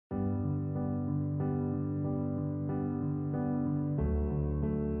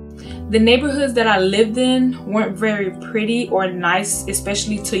The neighborhoods that I lived in weren't very pretty or nice,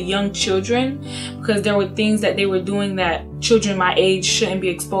 especially to young children, because there were things that they were doing that children my age shouldn't be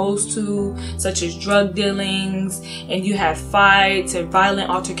exposed to, such as drug dealings, and you had fights and violent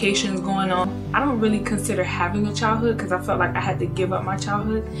altercations going on. I don't really consider having a childhood because I felt like I had to give up my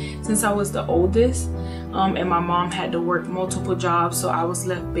childhood since I was the oldest, and my mom had to work multiple jobs, so I was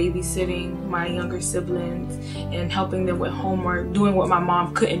left babysitting my younger siblings and helping them with homework, doing what my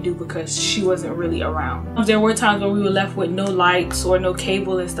mom couldn't do because she wasn't really around. There were times where we were left with no lights or no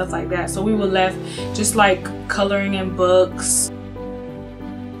cable and stuff like that, so we were left just like coloring in books.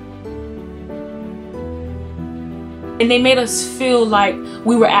 And they made us feel like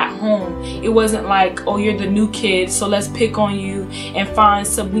we were at home. It wasn't like, oh, you're the new kid, so let's pick on you and find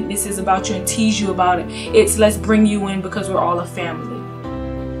some weaknesses about you and tease you about it. It's let's bring you in because we're all a family.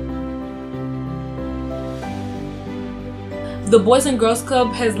 The Boys and Girls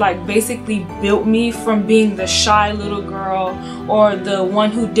Club has like basically built me from being the shy little girl or the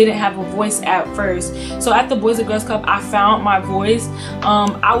one who didn't have a voice at first. So at the Boys and Girls Club, I found my voice.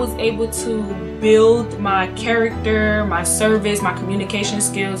 I was able to build my character, my service, my communication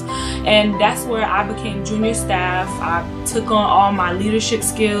skills, and that's where I became junior staff. I took on all my leadership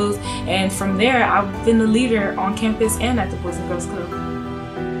skills, and from there I've been the leader on campus and at the Boys and Girls Club.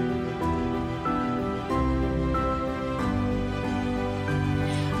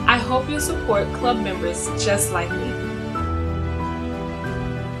 I hope you support club members just like me.